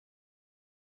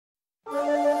F.O.B.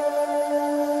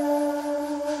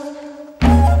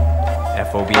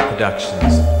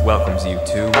 Productions welcomes you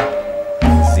to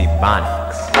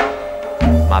Z-Bonics.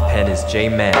 My pen is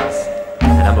Jamez,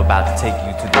 and I'm about to take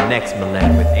you to the next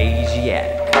millennium with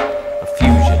Asiatic, a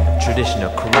fusion of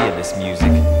traditional Koreanist music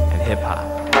and hip-hop.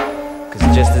 Cause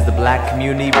just as the black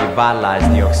community revitalized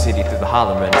New York City through the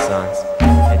Harlem Renaissance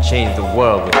and changed the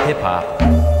world with hip-hop,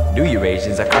 New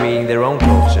Eurasians are creating their own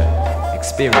culture,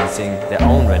 experiencing their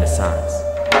own renaissance.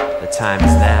 The time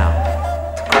is now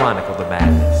to chronicle the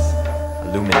madness,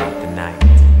 illuminate the night.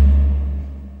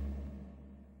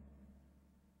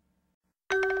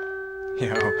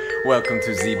 Yo, welcome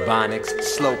to Z-Bonics,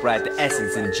 slope right the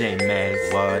essence in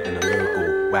Jamez. Word and a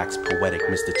lyrical, wax poetic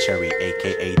Mr. Cherry,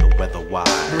 aka the Weather Wide.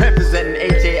 Representing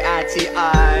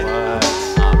H-A-I-T-I.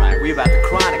 What? Alright, we about to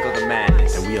chronicle the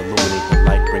madness. And we illuminate the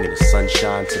light, bringing the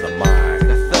sunshine to the mind.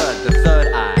 The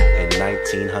third eye.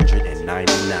 In 1999.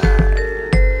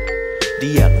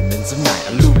 The elements of night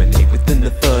illuminate within the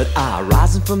third eye.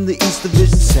 Rising from the east, the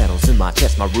vision settles in my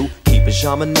chest. My root keeping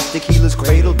shamanistic healers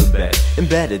cradled in bed,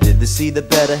 embedded in the sea that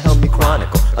better help me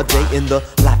chronicle a day in the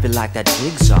life. Be like that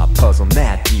jigsaw puzzle.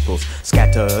 Mad peoples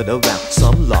scattered around,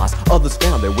 some lost, others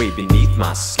found their way beneath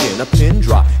my skin. A pin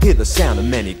drop, hear the sound of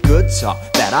many good talk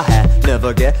that I had.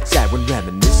 Never get sad when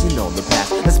reminiscing on the past.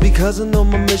 That's because I know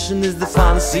my mission is to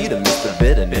find a seed amidst the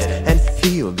bitterness and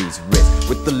heal these risks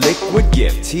with the liquid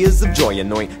gift. Tears of joy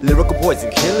anoint lyrical poison,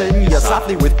 killing you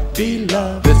softly with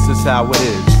B-love. This is how it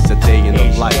is, a day in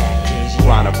the life.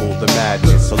 Chronicle the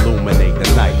madness, illuminate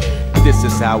the night. This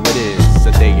is how it is,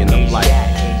 a day in the life.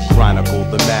 Chronicle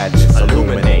the madness,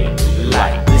 illuminate the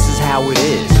light. This is how it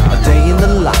is, a day in the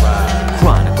life.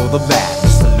 Chronicle the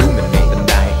madness, illuminate the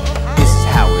night. This is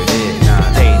how it is,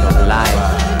 a day in the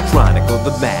life. Chronicle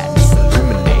the madness,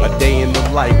 illuminate. A day in the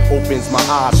life opens my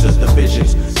eyes to the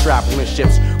visions. Traveling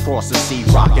ships cross the sea,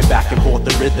 rocking back and forth.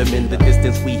 The rhythm in the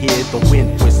distance, we hear the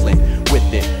wind whistling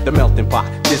within the melting pot.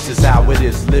 This is how it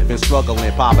is, living,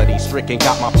 struggling, poverty stricken.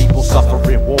 Got my people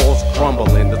suffering, walls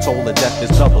crumbling. The toll of death is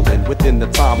doubling within the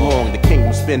time long. The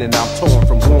kingdom spinning, I'm torn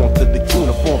from warmth to the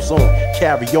uniform zone.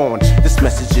 Carry on this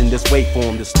message in this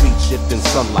waveform. The street shifting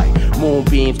sunlight,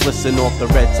 moonbeams glisten off the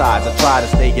red tides. I try to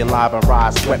stay alive and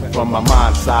rise, sweat from my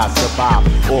mind side. Survive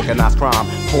organized crime,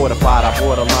 fortified. I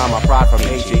borderline my pride from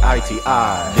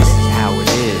H-A-I-T-I. This is how it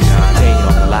is, a day in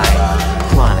the life.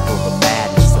 Chronicle the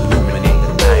madness, illuminate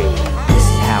the night. This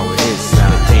is how it is,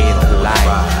 a day in the life.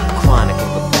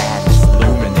 Chronicle the madness,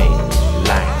 illuminate the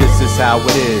light. This is how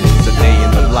it is, a day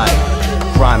in the life.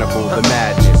 Chronicle the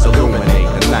madness, illuminate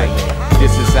the night.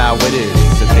 This is how it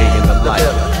is, a day in the life.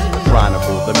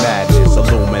 Chronicle the madness,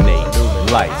 illuminate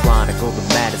light. Chronicle the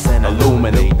madness and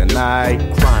illuminate the night.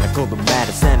 Chronicle the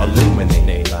madness and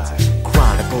illuminate the light.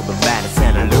 Chronicle the madness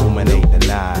and illuminate the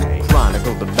night.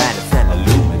 Chronicle the madness and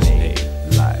illuminate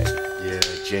light. Yeah,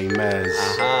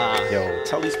 Jamez. Yo,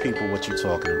 tell these people what you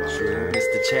talking about. True,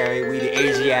 Mr. Cherry, we the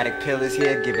Asiatic pillars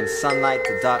here, giving sunlight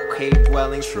to dark cave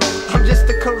dwellings. True, I'm just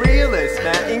a Korealist,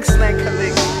 man. Ink slang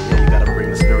calligraphy. Yeah, you gotta bring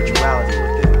the spirituality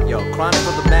with it. Yo,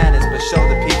 chronicle the madness, but show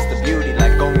the peeps the beauty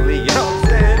like Gong Li. You know what I'm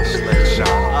saying? Just let it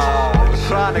shine.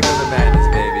 Chronicle the madness,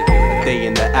 baby. Day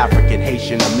in the African,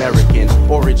 Haitian, American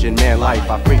origin, man, life.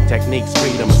 I free techniques,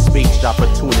 freedom of speech.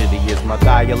 Opportunity is my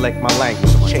dialect, my language.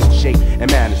 Change, shape,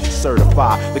 and manage to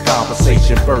certify the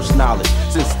conversation. First knowledge,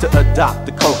 since to adopt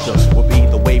the culture will be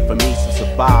the way for me to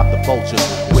survive the vultures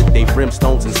with their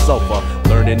brimstones and sulfur.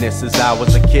 Learning this is how I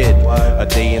was a kid. A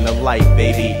day in the life,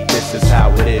 baby. This is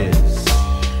how it is.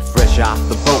 Fresh off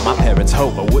the boat, my parents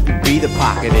hope I wouldn't be the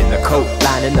pocket in the coat,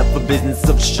 lining up for business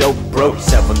of show broke.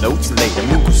 Several notes later,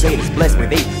 new crusaders blessed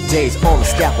with 8 days on the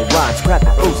scaffold, rhymes scrap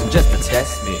the frozen just to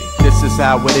test me. This is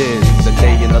how it is, a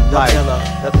day in the life.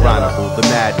 Chronicle the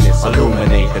madness,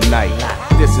 illuminate the night.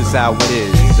 This is how it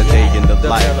is, a day in the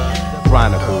life.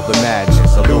 Chronicle the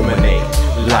madness, illuminate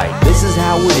light. This is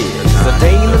how it is, a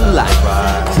day in the life.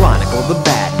 Chronicle the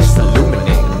madness,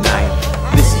 illuminate the night.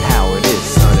 This is how it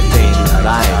is, a day in the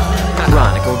life.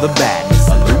 Chronicle the madness,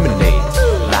 illuminate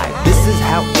light. This is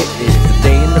how it is, a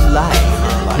day in the life.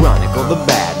 Chronicle the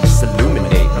madness,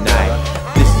 illuminate night.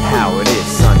 This is how it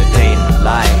is, on a day in the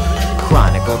life.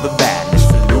 Chronicle the madness,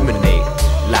 illuminate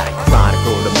light.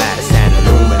 Chronicle the madness and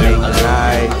illuminate the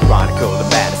night. Chronicle the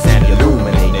madness and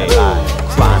illuminate the light.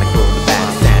 Chronicle the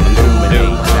madness and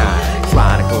illuminate the night.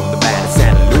 Chronicle the madness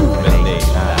and illuminate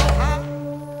the night.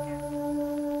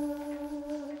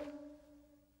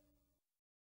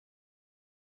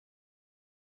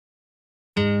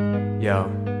 Yo,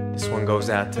 this one goes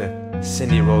out to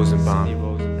Cindy Rosenbaum,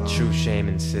 a true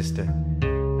shaman sister.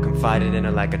 Confided in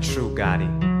her like a true Gotti,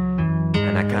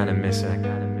 and I kinda miss her.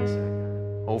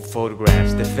 Old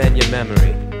photographs, defend your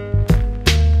memory.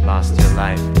 Lost your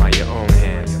life by your own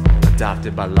hand,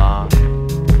 adopted by law.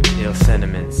 Ill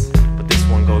sentiments, but this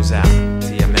one goes out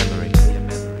to your memory.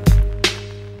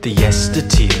 The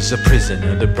yesteryears, a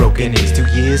prisoner, the broken ears, 2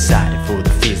 years silent for the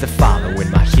fears that follow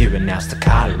in my hearing. Now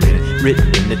staccato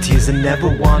written in the tears I never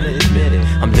wanna admit it.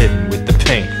 I'm living with the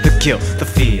pain, the guilt, the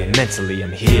fear. Mentally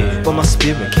I'm here, but my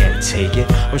spirit can't take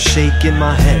it. I'm shaking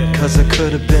my head, cause I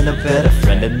could have been a better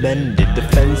friend. And mended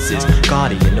defenses,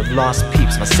 guardian of lost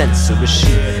peeps. My sense of a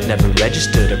sheep never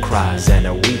registered her cries and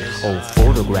a weep. Old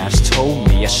photographs told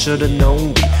me I should've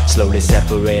known we slowly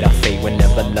separate our fate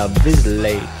whenever love is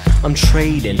late. I'm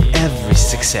trading every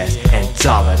success and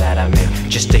dollar that I make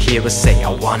just to hear her say I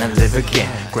wanna live again.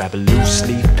 Grab a loose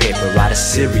leaf paper, write a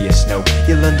serious note.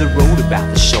 You learn the road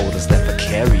about the shoulders left for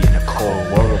carrying a cold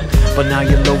world. But now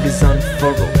your load is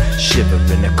unfurled,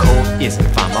 shivering the cold isn't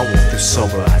fine. I walk through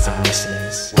sober eyes of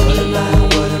listeners. What am I,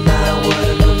 what am I, what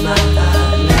am I?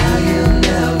 Now you'll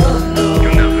never know.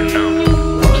 You'll never know.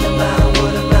 What am I,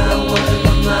 what am I, what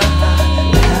am I?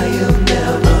 Now you'll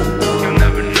never know. You'll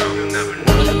never know. You'll never know.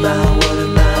 What am I, what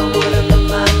am I, what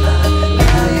am I?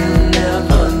 Now you'll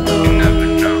never know. You'll never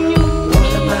know.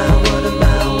 What am I, what am I,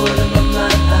 what am I?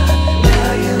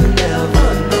 Now you'll never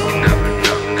know. You'll never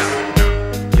know. Never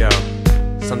know. Yo,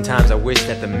 sometimes I wish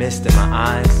that the mist in my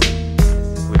eyes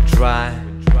would dry.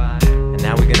 And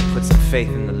now we're gonna put some faith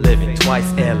in the living.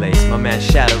 Twice air lace, my man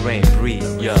Shadow Rain,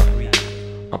 breathe. Yo,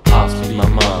 my pops beat my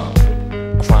mom.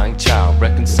 Crying child,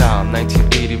 reconcile.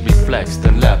 1980 reflects,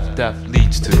 then left, death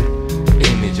leads to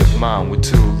image of mom with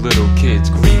 2 little kids.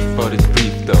 Grief, but it's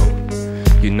brief though.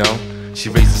 You know, she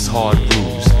raises hard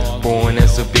bruised. Born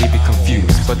as a baby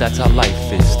confused, but that's how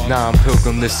life is. Now I'm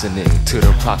pilgrim listening to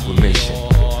the proclamation.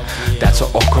 That's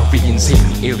what all Koreans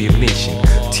hate me, alienation.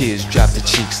 Tears drop the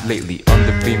cheeks lately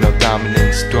under female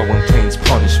dominance. Throwing planes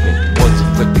punishment. Was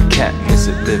afflicted cat, miss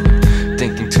it living.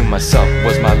 Thinking to myself,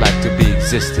 was my life to be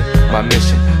existent? My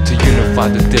mission, to unify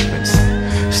the difference.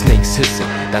 Snakes hissing,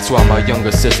 that's why my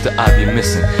younger sister I be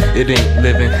missing. It ain't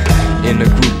living in a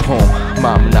group home.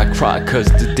 Mom and I cry cause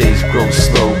the days grow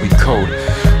slow. We cold,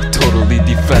 totally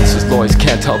defenseless. Lawyers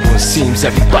can't tell when it seems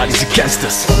everybody's against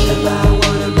us.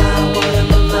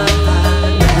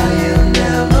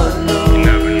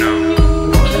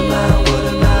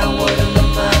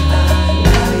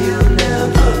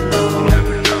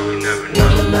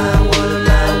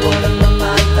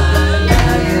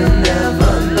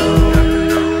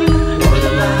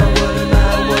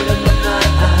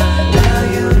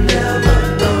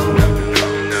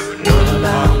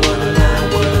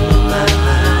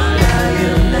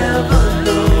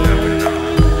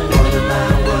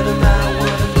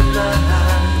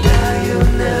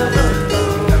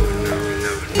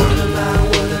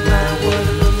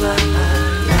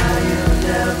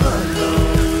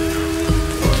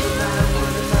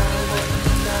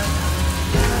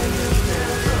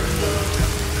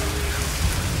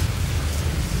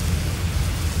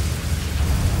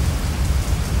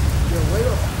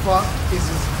 Fuck is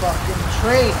this fucking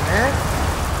train, man?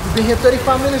 You've been here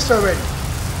 35 minutes already.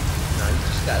 No, you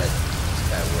just gotta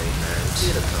wait, man.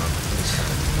 It'll come.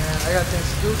 Man, I got things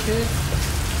to do, kid.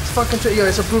 It's fucking train. Yo,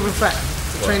 it's a proven fact.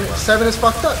 The train 7 is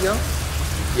fucked up, yo.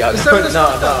 Yo, The 7 is no,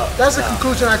 fucked up. That's the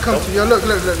conclusion I come to. Yo, look.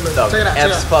 No, Check it out.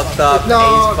 F's fucked up, No,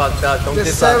 A's fucked up. Don't the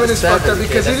diss out 7 the is fucked up 7,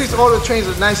 because kid. at least all the trains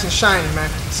are nice and shiny, man.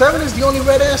 7 is the only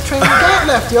red ass train we got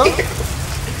left, yo.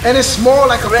 And it's small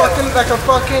like a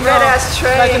fucking red ass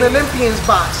train. like an Olympian's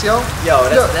box, yo. Yo,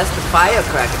 Look. that's the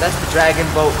firecracker. That's the Dragon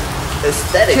Boat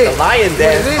aesthetic. Kid, The lion what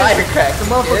dance it is, firecracker. The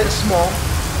motherfucker's small,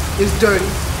 it's dirty,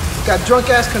 got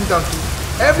drunk ass conductors.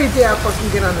 Every day I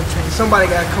fucking get on the train, somebody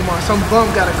gotta come on, some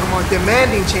bum gotta come on,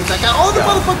 demanding change. Like all the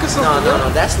motherfuckers. No,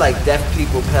 that's like deaf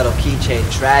people pedal keychain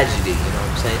tragedy. You know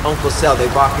what I'm saying? Uncle Sel, they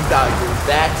rocking out your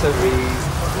batteries. You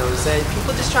know what I'm saying?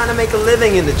 People just trying to make a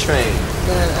living in the train.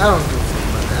 Man, I don't do it, man.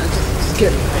 Just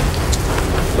get me.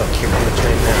 Look, here on the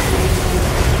train now.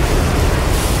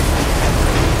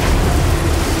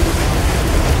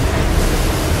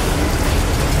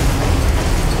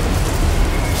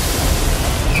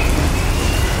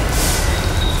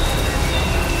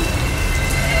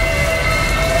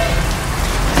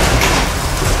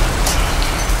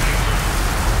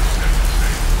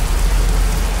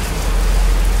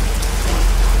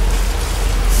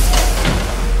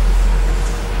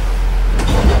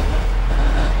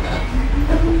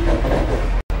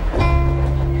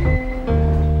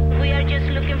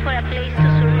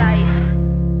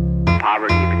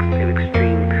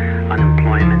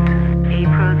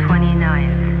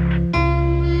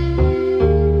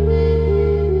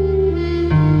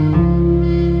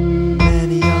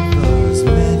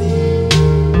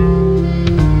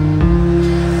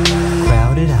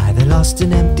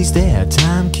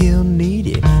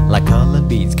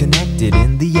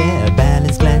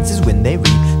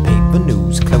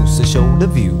 shoulder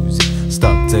views.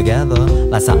 Stuck together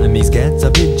like Siamese cats,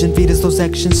 a pigeon feeders, those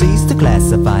section C's to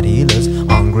classified healers.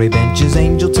 On gray benches,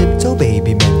 angel tiptoe,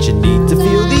 baby mention need to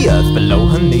feel the earth below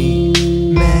her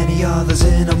knee. Many others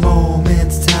in a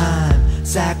moment's time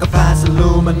sacrifice,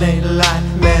 illuminate light.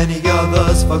 Many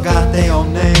others forgot their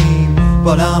own name,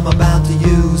 but I'm about to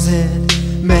use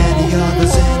it. Many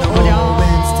others in a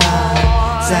moment's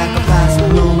time sacrifice,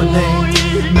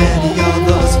 illuminate. Many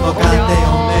others forgot their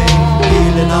own name,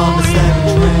 healing on the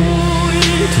seventh train.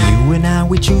 To you and I,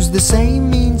 we choose the same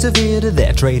means of here to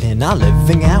there, trading our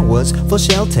living hours for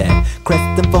shelter.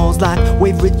 Crest and falls like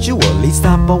wave ritually.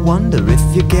 Stop, I wonder if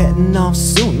you're getting off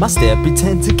soon. My stare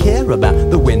pretend to care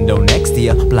about the window next to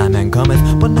you. Blind man cometh,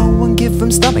 but no one give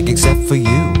him stomach except for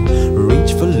you.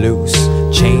 Reach for loose,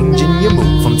 changing your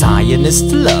mood from tiredness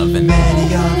to love. And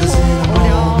many others in a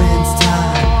moment's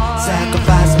time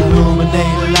sacrifice, illuminate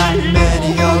a light.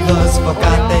 Many others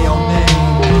forgot their own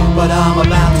name, but I'm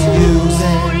about to use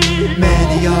it.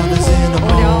 Many others in a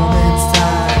moment's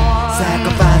time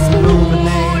sacrifice,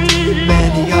 illuminate.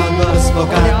 Many others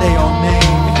forgot their own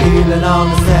name, healing on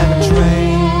the seventh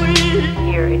train.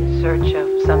 Here in search of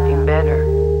something better.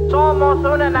 Somos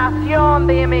una nación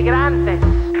de inmigrantes,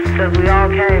 because we all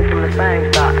came from the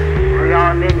same stock. We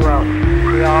all Negroes,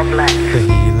 we all black. The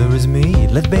healer is me,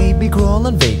 let baby crawl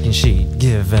on vacant sheet.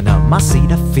 Giving up my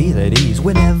seat, I feel at ease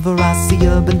whenever I see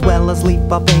urban dwellers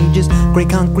leap off ages. Grey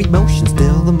concrete motion,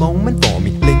 still the moment for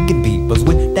me. Linking peoples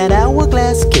with that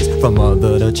hourglass kiss. From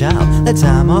mother to child, that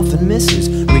time often misses.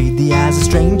 Read the eyes of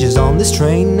strangers on this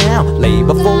train now.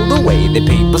 Labor fold away, the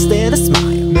people stare to smile.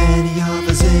 Many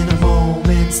others in a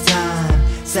moment's time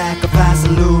sacrifice,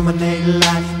 illuminate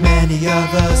light. Many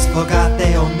others forgot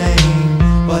their own name,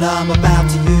 but I'm about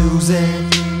to use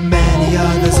it. Many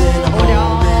others in a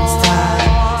moment's time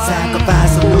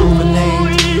sacrifice,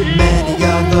 illuminate. Many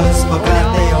others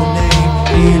forgot their own name,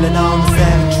 healing on the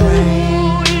seventh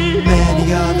train.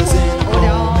 Many others in a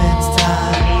moment's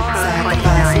time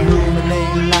sacrifice,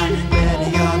 illuminate light. Many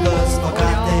others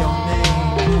forgot their own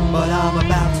name, but I'm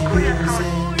about to use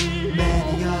it.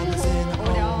 Many others in a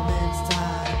moment's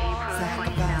time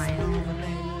sacrifice,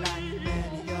 illuminate light.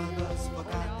 Many others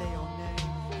forgot their own name,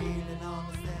 healing on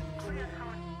the seventh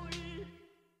train.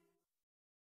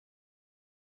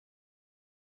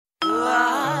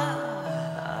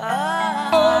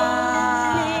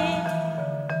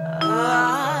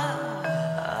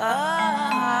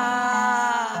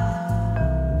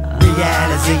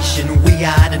 Realization, we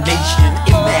are the nation.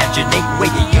 Imaginate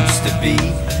where you used to be.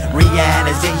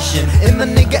 Realization, in the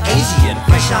nigga Asian,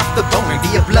 fresh off the bone,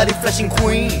 be a bloody fleshing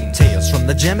queen. Tales from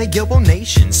the Jamez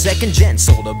nation, second gen,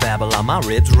 sold a Babylon, my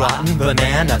ribs rotten.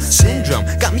 Banana syndrome,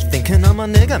 got me thinking I'm a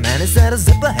nigga, man. Is that a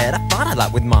zipper head? I fought a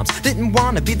lot with moms, didn't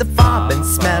wanna be the fob and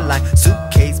smell like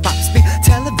suitcase pops. Be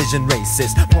television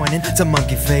racist, pointing to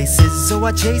monkey faces, so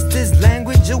I chased his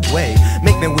language away.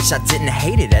 Make me wish I didn't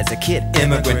hate it as a kid.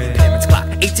 Immigrant parents clock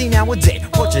 18-hour day,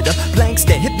 portrait of blank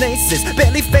stare, hypnosis,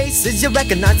 barely faces. You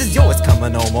recognize as yours,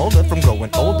 coming home older from growing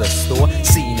older. Store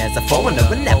seen as a foreigner,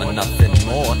 but never nothing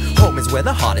more. Home is where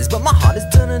the heart is, but my heart is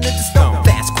turning into stone.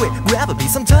 Fast, quick, grab a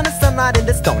piece, I'm turning sunlight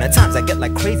into stone. At times I get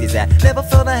like crazy as that, never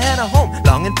felt I had a home,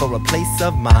 longing for a place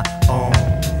of my own.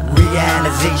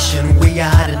 Realization, we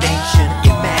are the nation.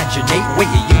 Imaginate where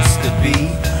you used to be.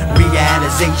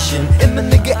 Realization, in the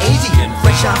nigga Asian,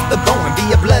 fresh off the bone,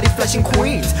 be a bloody fleshing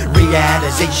queens.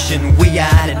 Realization, we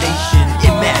are the nation.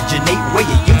 Imaginate where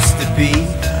you used to be.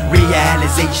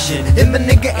 Realization, in the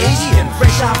nigga Asian,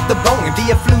 fresh off the bone,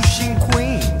 be a flushing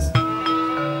queens.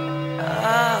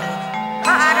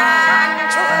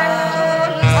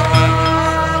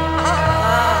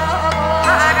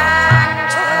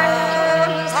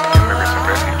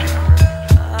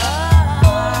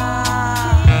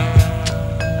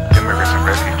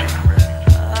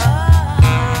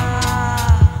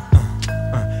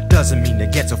 Doesn't mean to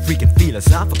get so freaking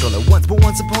philosophical at once, but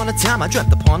once upon a time I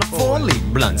dreamt upon a four-leaf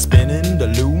blunt, spinning the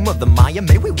loom of the Maya.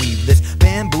 May we weave this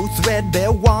bamboo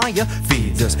threadbare wire,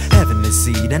 feeds us heavenly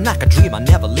seed, and like a dream I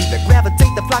never leave it.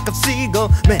 Gravitate the flock of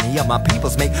seagull. Many of my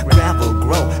peoples make gravel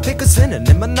grow. Pick a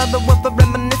synonym, another word for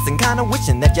reminiscing, kinda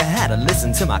wishing that you had to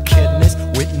listen to my kidness.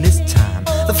 Witness time,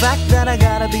 the fact that I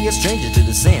gotta be a stranger to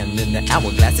the sand in the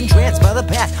hourglass and transfer the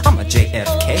past. I'm a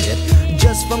JFK,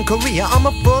 just from Korea, I'm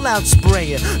a full-out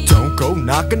sprayer. Don't go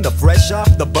knocking the fresh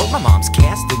off the boat. My mom's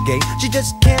castigate, she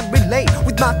just can't relate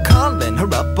with my calling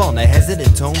her up on a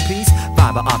hesitant tone piece.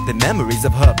 Fiber optic memories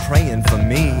of her praying for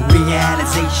me.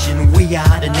 Realization, we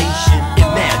are the nation.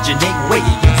 Imaginate where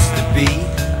you used to be.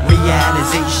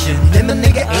 Realization, them a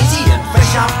nigga Asian,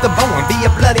 fresh off the bone, be a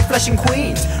bloody flesh and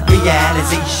queens.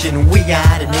 Realization, we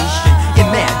are the nation,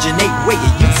 imaginate where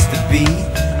you used to be.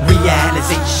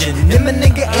 Realization, them a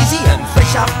nigga Asian,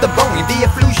 fresh off the bone, be a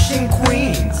flushing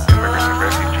queens. Immigrants and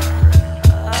refugees.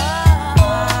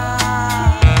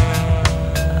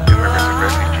 Immigrants and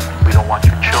refugees. We don't want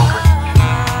your children.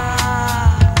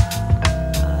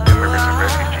 Immigrants and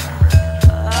refugees.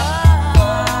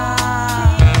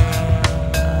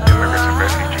 Immigrants and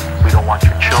refugees. We don't want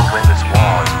your children. This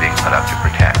wall is being put up to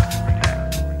protect.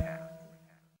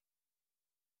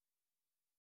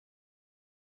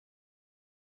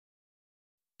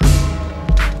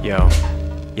 Yo,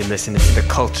 you're listening to the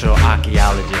cultural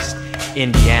archaeologist,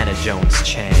 Indiana Jones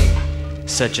Chang.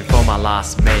 Searching for my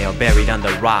lost mail, buried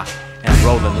under rock and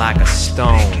rolling like a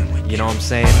stone. You know what I'm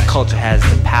saying? Culture has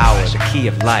the power, the key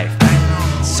of life.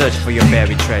 Search for your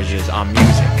buried treasures on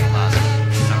music.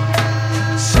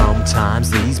 Sometimes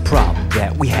these problems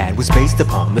that we had was based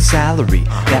upon the salary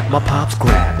that my pops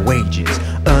grabbed. Wages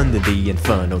under the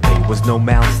inferno, there was no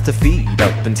mouths to feed,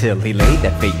 up until he laid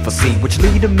that fateful seed, which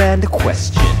lead a man to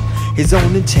question his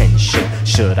own intention.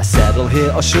 Should I settle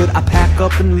here or should I pack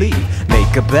up and leave?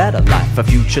 Make a better life for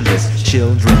futureless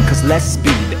children. Cause let's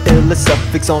be the illest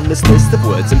suffix on this list of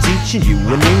words I'm teaching you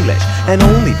in English. And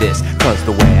only this, cause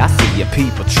the way I see you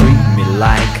people treat me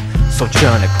like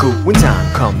sojourner goop. When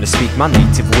time come to speak my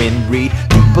native wind read,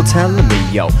 people telling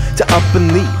me, yo, to up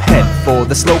and leave, head for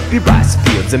the slopey rice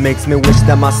fields. It makes me wish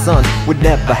that my son would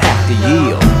never have to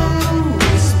yield.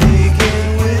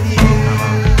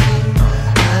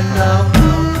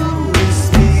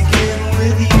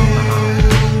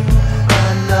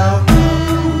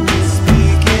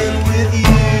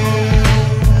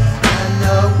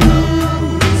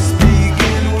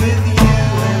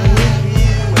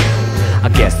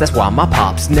 That's why my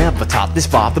pops never taught this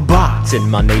father box in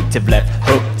my native left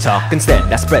hook talk. Instead,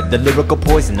 I spread the lyrical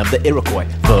poison of the Iroquois,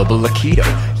 verbal aikido,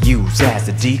 used as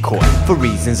a decoy. For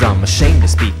reasons I'm ashamed to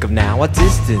speak of now, I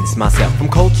distance myself from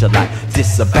culture like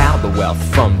disavow the wealth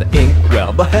from the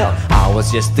inkwell. But hell, I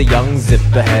was just a young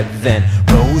zipperhead then,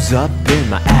 rose up in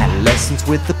my adolescence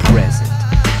with the present.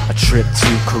 A trip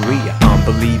to Korea, I'm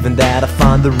believing that I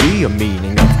find the real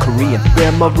meaning of Korean,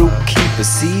 where my root keeper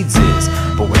seeds is.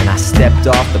 But when I stepped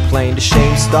off the plane, the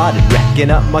shame started racking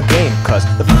up my game. Cause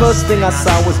the first thing I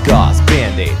saw was God's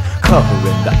band-aid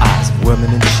covering the eyes of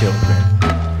women and children.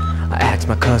 I asked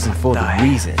my cousin for the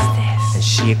reason, and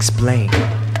she explained.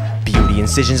 Beauty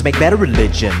incisions make better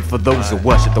religion for those who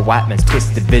worship the white man's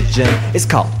twisted vision. It's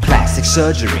called plastic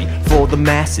surgery for the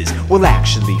masses. Well,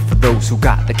 actually, for those who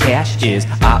got the cash, is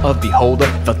eye of beholder,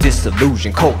 the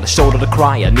disillusion, cold, the shoulder to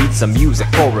cry. I need some music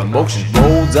for emotions.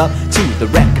 Rolled up to the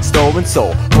record store and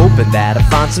soul, hoping that I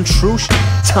find some true shit.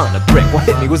 Ton of brick. What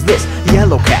hit me was this: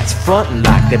 yellow cats frontin'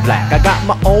 like they're black. I got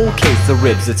my own case of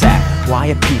ribs attack. Why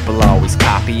are people always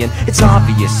copying? It's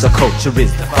obvious, our culture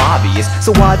is the fobbiest.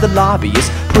 So why the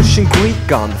lobbyists pushing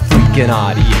Greek on the freaking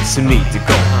audience who need to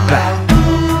go back?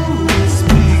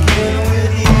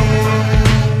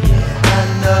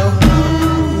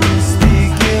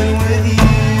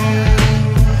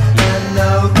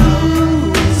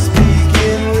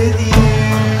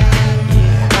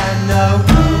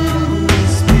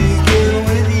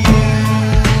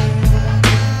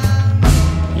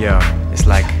 Yo, it's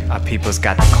like our people's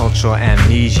got the cultural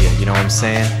amnesia, you know what I'm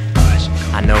saying?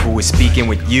 I know who is speaking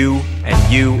with you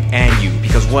and you and you,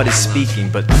 because what is speaking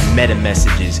but meta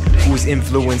messages? Who's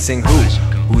influencing who?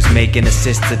 Who's making a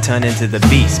sister turn into the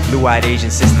beast? Blue-eyed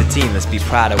Asian sister teen, let's be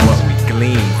proud of what we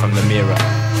glean from the mirror.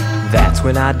 That's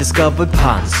when I discovered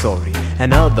Pansori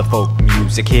and other folk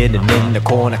music hidden in the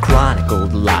corner,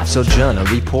 chronicled live sojourner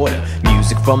reporter.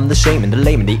 Music from the shaman, the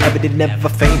layman, the evident, never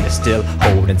famous, still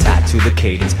holding tight to the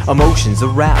cadence. Emotions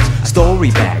aroused,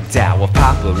 story bagged out of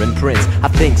poplar and Prince. I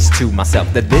thinks to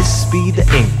myself that this be the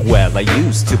inkwell I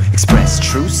used to express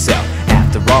true self.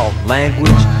 After all, language,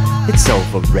 it's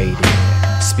overrated.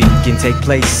 Speaking take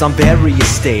place on various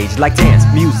stages like dance,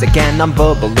 music, and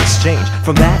non-verbal exchange.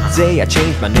 From that day I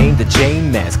changed my name to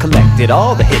Jamez. Collected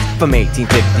all the hits from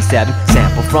 1857,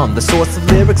 sampled from the source of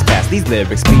lyrics past. These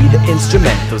lyrics be the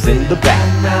instrumentals in the back.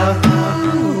 I know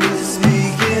who is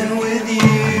speaking with you.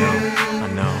 I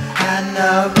know. I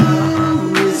know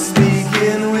who is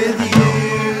speaking with you.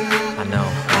 I know.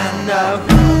 I know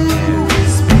who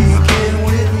is speaking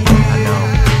with you. I know.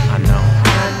 I know.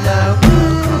 I know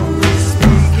who is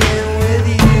speaking with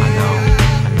you. I know.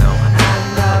 I know. I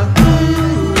know who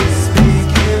is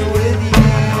speaking with you.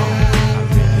 I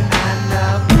really I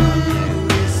know who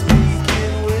is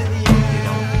speaking with you.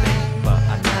 don't think, but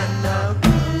I I know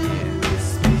who is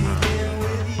speaking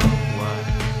with you.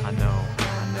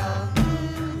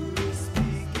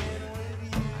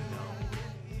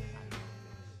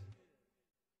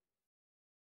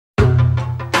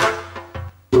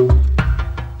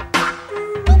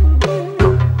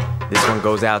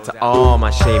 one goes out to all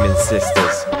my shaman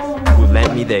sisters who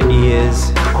lent me their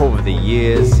ears over the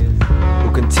years,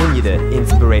 who continue to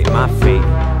inspirate my fate.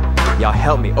 Y'all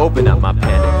help me open up my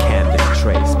pen and canvas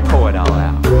trace, pour it all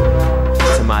out.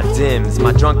 To my dims,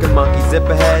 my drunken monkey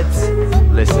zipper heads,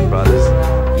 listen brothers,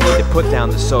 you need to put down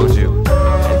the soju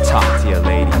and talk to your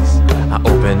ladies. I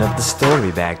open up the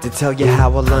story bag to tell you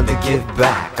how I learned to give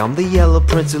back. I'm the yellow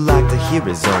prince who liked to hear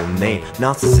his own name.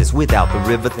 Narcissist without the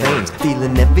river Thames,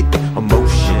 feeling everything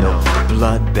emotional.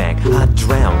 Blood bank, I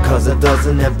drown cause it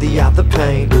doesn't empty out the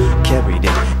pain. Carried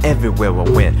it everywhere I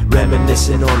went,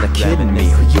 reminiscing on the kid in me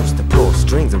who used to pull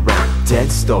strings around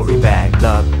dead story bag.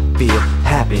 Love, fear,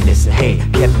 happiness and hate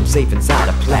kept him safe inside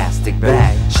a plastic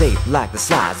bag, shaped like the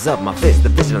size of my fist. The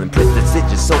vigilant prison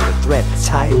stitches so the thread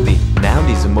tightly. Now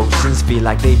these emotions feel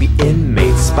like they be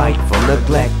inmates, spiteful,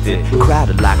 neglected,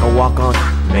 crowded like I walk on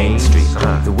Main Street.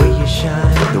 The way you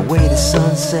shine, the way the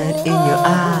sunset in your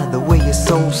eye, the way your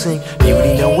soul sing,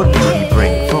 beauty know what beauty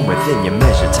bring. From within you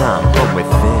measure time, from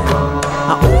within.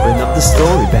 I open up the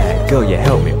story bag, girl you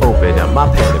help me open up my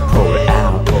pen and pour it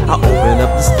out. I open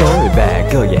up the story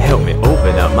bag, girl you help me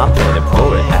open up my pen and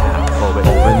pour it out.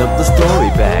 Open up the story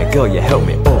bag, girl you help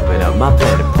me open up my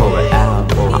pen and pour it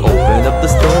out. I open up the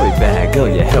story bag, girl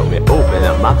you help me open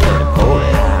up my pen and pour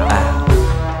it out.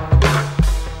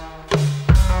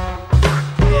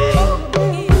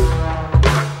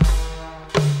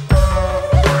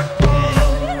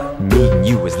 Meeting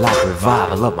you is like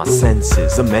revival of my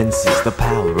senses, immenses, the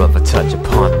power of a touch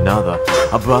upon another.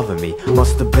 Above me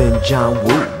must have been John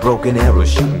Woo, broken arrow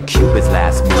shooting Cupid's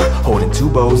last move, holding two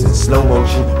bows in slow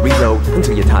motion, reload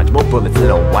until you dodge more bullets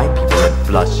than old white people and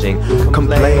blushing,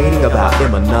 complaining about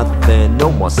him or nothing,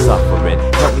 no more suffering.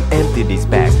 Help me empty these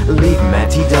bags, leave them at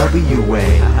TWA.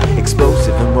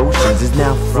 Explosive emotions is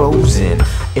now frozen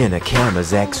in a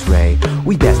camera's x-ray.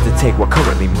 We best to take what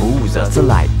currently moves us to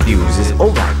light fuses or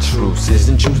light truces,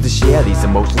 and choose to share these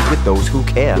emotions with those who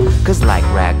care. Cause like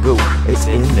ragu, it's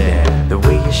in there. The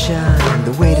way you shine,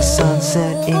 the way the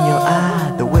sunset in your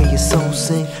eye, the way your soul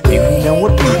sing, beauty know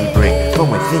what beauty bring. From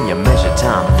within you measure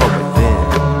time, from within.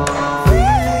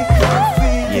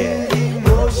 Yeah.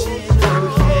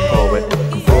 Forward,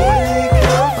 come forward.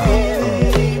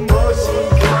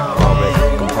 Forward,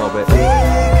 come forward.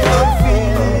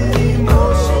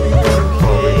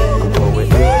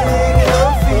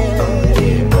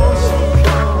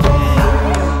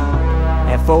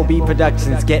 F.O.B.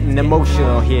 Productions getting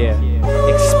emotional here.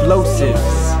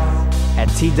 Explosives at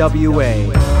TWA.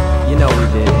 You know we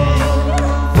did.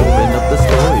 Open up the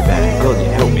story bag, girl, you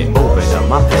help me open up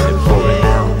my pen and pour it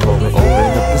out. Open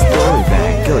up the story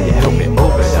bag, girl, you help me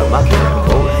open up my pen and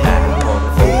pour it out.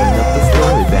 Open up the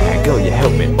story bag, girl, you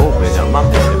help me open up my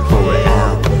pen and pour it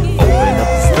out. Open up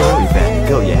the story bag,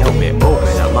 girl, you help me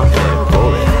open up my pen and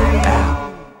pour it out.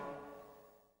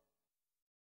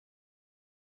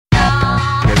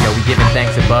 Giving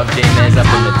thanks above, Jamez up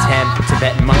in the temp.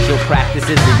 Tibetan martial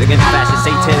practices, against fascist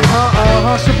Satan.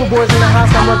 Superboy's in the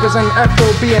house, I'm representing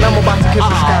F.O.B. and I'm about to kiss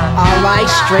the sky. Alright,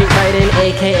 straight right in,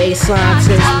 aka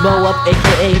scientist. Blow up,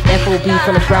 aka F.O.B.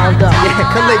 from the ground up.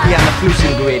 Yeah, Kaligi on the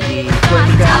fusion grid,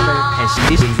 and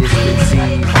she's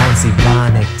resistant. On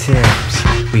Z-Bonic tips,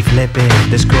 we flipping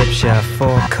the scripture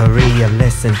for Korea.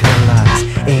 Listen, pillars,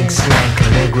 ink slang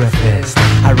calligraphist.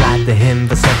 I write the hymn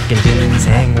for second innings,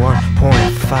 hang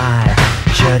 1.5.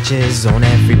 Churches on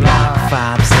every block,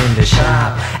 vibes in the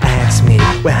shop. Ask me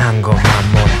where I'm going, my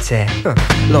mote.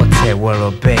 Lotte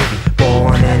world, baby,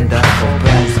 born in the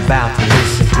F.O.B. About to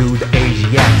listen to the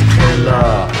Asiatic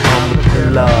pillar. I'm the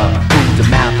pillar, through the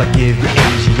mouth I give you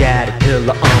Asiatic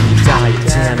pillar. I'm your diet,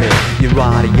 damn it, your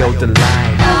audio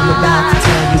delight. I'm about to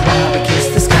tell you why we kiss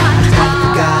the sky. Thank the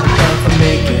God above for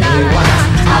making me wise.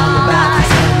 I'm about to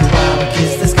tell you why we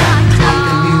kiss the sky.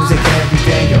 Making music every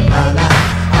day of my life.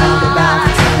 I'm about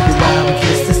to tell you why we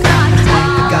kiss the sky. Thank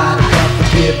the God above for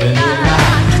giving me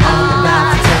life. I'm about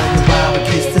to tell you why we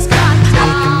kiss the sky.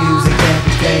 Making music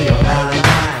every day of my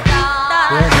life.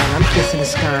 Yeah, man, I'm kissing the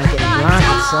sky and getting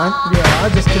blinded, son. Yeah, I'll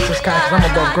just kiss the sky cause I'm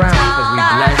above ground. Cause we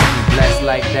blessed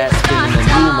like that, spinning the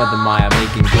new Mother Maya,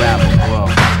 making gravel grow.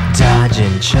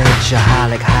 Dodging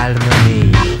churchaholic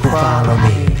harmony, who follow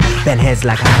me, bend heads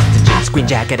like hostages, green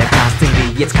jacket accosting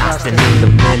me, it's costing me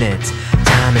the minutes.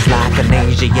 Time is like an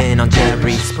Asian on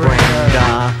Jerry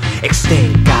Springer.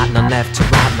 Extinct, got none left to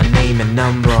write my name and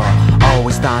number.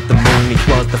 Always thought the Moonies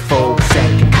was the folk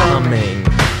second coming.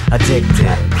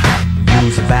 Addicted,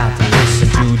 you's about to listen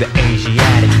to the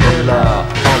Asiatic pillar.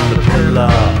 On the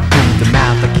pillar, through the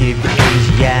mouth I give you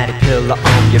Asiatic pillar.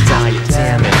 On your diet,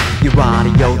 damn it, your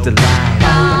audio delight.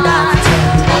 I'm about to tell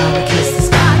you why we kiss the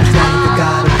sky. Thank the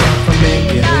God above for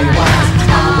making me wise.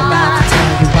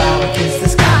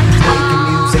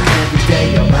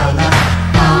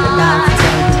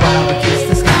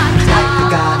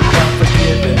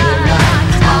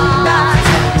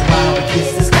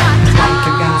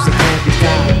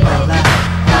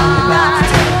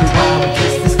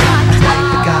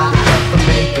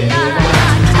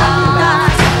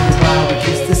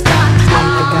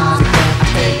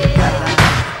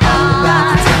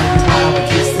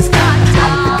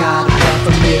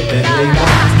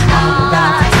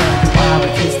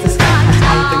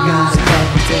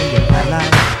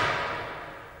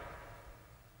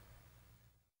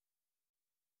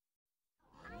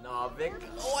 Vic.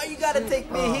 Why you gotta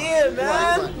take me here,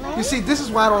 man? Right. You see, this is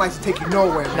why I don't like to take you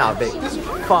nowhere, man. Nah, Vic.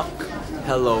 Fuck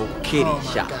Hello Kitty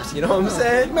shops. You know what I'm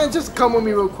saying? Man, just come with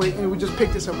me real quick and we just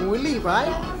pick this up when we leave, alright?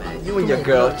 Man, you and your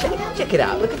girl, check it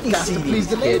out. Look at these CDs. Please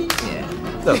the lady. Yeah.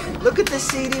 Look at this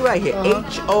CD right here.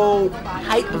 H.O.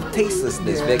 Height of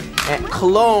Tastelessness, Vic. And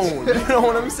Cologne. You know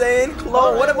what I'm saying?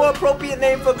 Cologne. What a more appropriate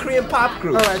name for a Korean pop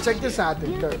group. Alright, check this out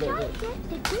then. Go.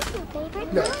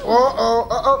 No.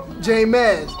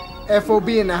 Jamez.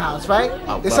 F.O.B. in the house, right?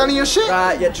 They're selling your shit?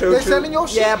 Right, yeah, true. They're selling your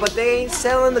shit? Yeah, but they ain't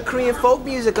selling the Korean folk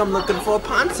music I'm looking for,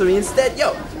 Pansori. Instead,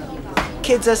 yo,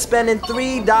 kids are spending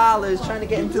 $3 trying to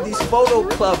get into these photo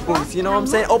club booths, you know what I'm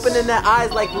saying? Opening their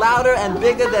eyes like louder and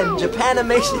bigger than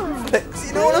Japanimation flicks,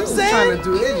 you know what I'm saying?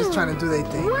 They're just trying to do their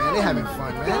thing, man. They're having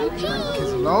fun, man. Leave the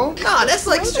kids alone. Nah, that's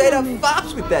like straight up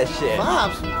fops with that shit.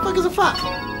 Fops? What the fuck is a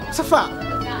fop? It's a fop.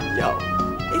 Yo,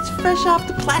 it's fresh off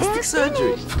the plastic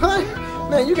surgery. What?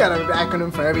 Man, you got an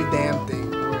acronym for every damn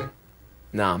thing, boy.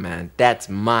 Nah, man, that's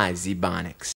my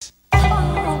Z-Bonics.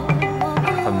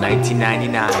 From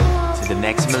 1999 to the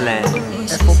next millennium,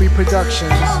 F.O.B.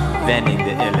 Productions. vending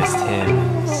the illest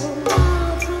hymns.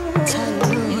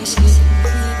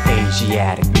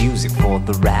 Asiatic music for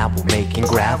the rabble, making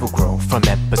gravel grow. From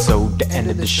episode to end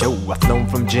of the show, I've flown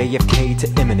from JFK to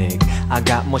Imminig. I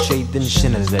got more shade than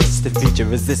Schindler's to feature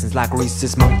resistance like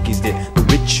rhesus monkeys did. The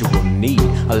ritual need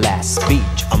a last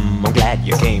speech. I'm glad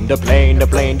you came to plane.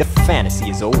 The fantasy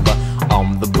is over.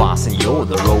 I'm the boss and you're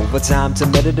the rover. Time to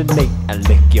meditate and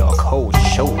lick your cold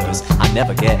shoulders. I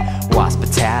never get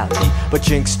hospitality, but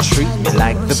jinx treat me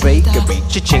like the bakery.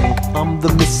 Cha-ching, I'm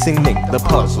the missing link, the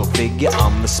puzzle figure.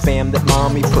 I'm the spam that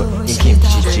mommy put in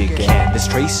kimchi jjigae. Candace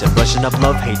Tracer, brushing up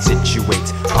love-hate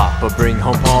situates. Papa bring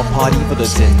home all party for the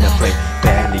dinner plate.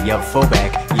 Belly up for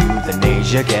back,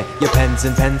 euthanasia. Get your pens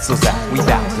and pencils out, we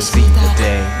bout to see the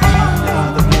day.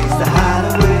 Another place to hide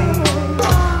away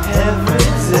every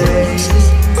day.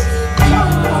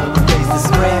 Another place to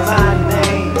spray my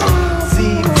name.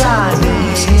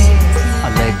 Z-Bonics. I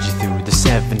led you through the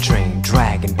 7 train,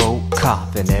 dragon boat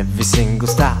cop, and every single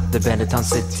stop. The Benetton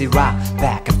City rock,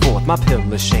 back and forth, my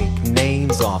pillars shake.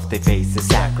 Names off their faces,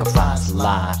 sacrifice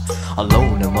alive.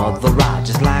 Alone, a mother ride,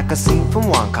 just like a scene from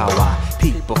Wong Kar-wai.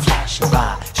 People flashing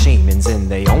by, shamans in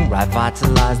their own right,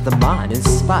 vitalize the mind,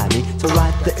 inspire me to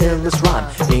write the illest rhyme.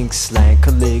 Ink slang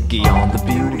calligraphy on the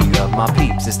beauty of my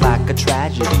peeps. It's like a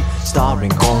tragedy,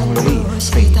 starring only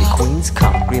faded queens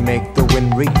come, remake the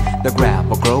wind read. The grab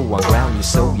will grow on ground, you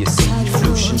sow your seed.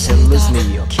 Flution tillers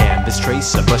kneel, canvas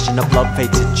tracer, brushing up love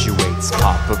fate situates.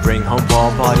 Papa bring home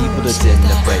ball party for the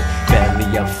dinner plate.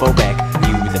 Belly up for back,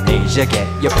 euthanasia. Get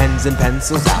your pens and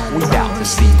pencils out, we bout to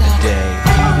see the day.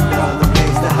 Another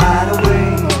place to hide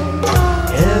away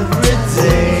every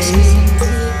day.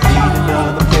 Need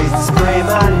another place to spray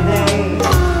my name.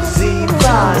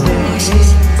 Z-Bonics.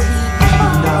 Need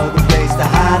another place to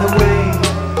hide away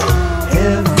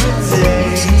every day.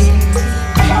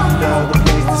 Need another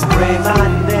place to spray my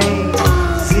name.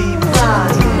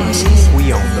 Z-Bonics. We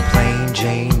own the plain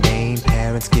Jane name.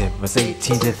 Parents give us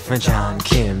 18 different John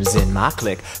Kims in my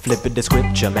clique. Flipping the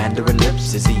scripture, Mandarin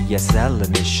lips is ESL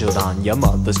initialed on your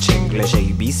mother's Chinglish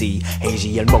ABC.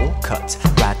 Asian mold cuts,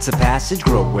 rites of passage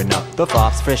growing up. The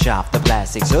fops fresh off the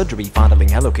plastic surgery, fondling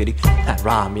Hello Kitty. At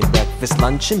ramen, breakfast,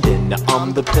 lunch, and dinner.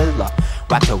 I'm the pillar,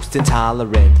 lactose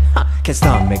intolerant. Can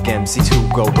stomach MCs who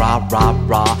go rah rah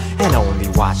rah, and only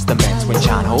watch the Mets when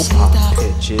John Hope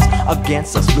pitches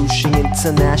against us. Lucy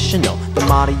International, the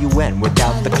motto UN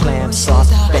without the clam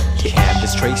sauce. Bet you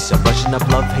canvas tracer, brushing up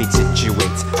love hate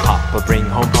situates. Papa bring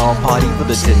home all party for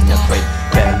the dinner plate.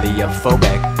 Belly up for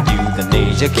back,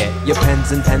 euthanasia. Get your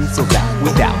pens and pencils out,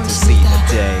 we bout to see the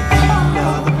day.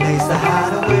 Another place to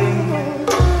hide away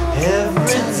every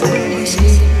day.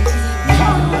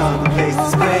 Another place to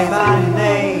spray my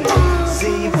name.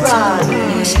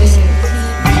 Z-Bonics.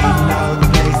 Another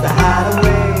place to hide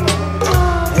away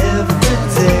every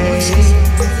day.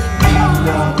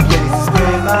 Another place to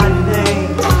spray my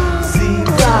name.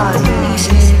 Z-Bonics.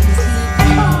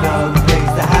 Another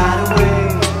place to hide away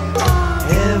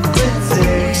every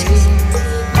day.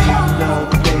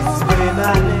 Another place to spray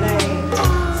my name.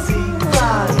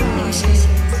 Z-Bonics.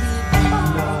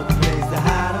 Another place to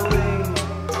hide away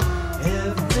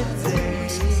every day.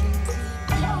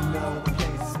 Another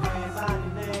place to spray my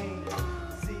name.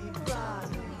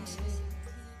 Z-Bonics.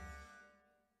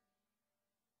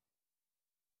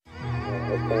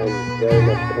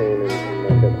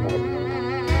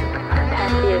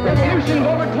 Revolution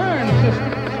overturn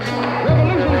system.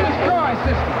 Revolution destroy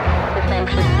system. The same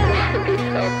system to be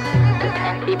said.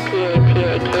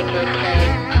 P-A-P-A-K-K-K.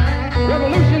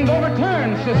 Revolution's overturn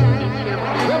system.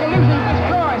 Revolution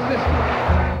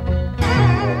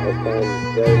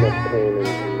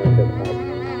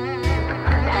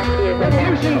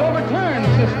Revolution's overturned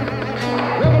system.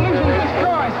 Revolution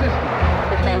destroy system.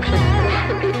 His name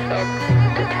should be spelled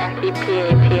Tacky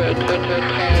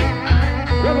P-A-T-A-K-K-K.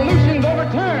 Revolution's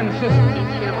overturned system.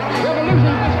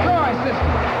 Revolution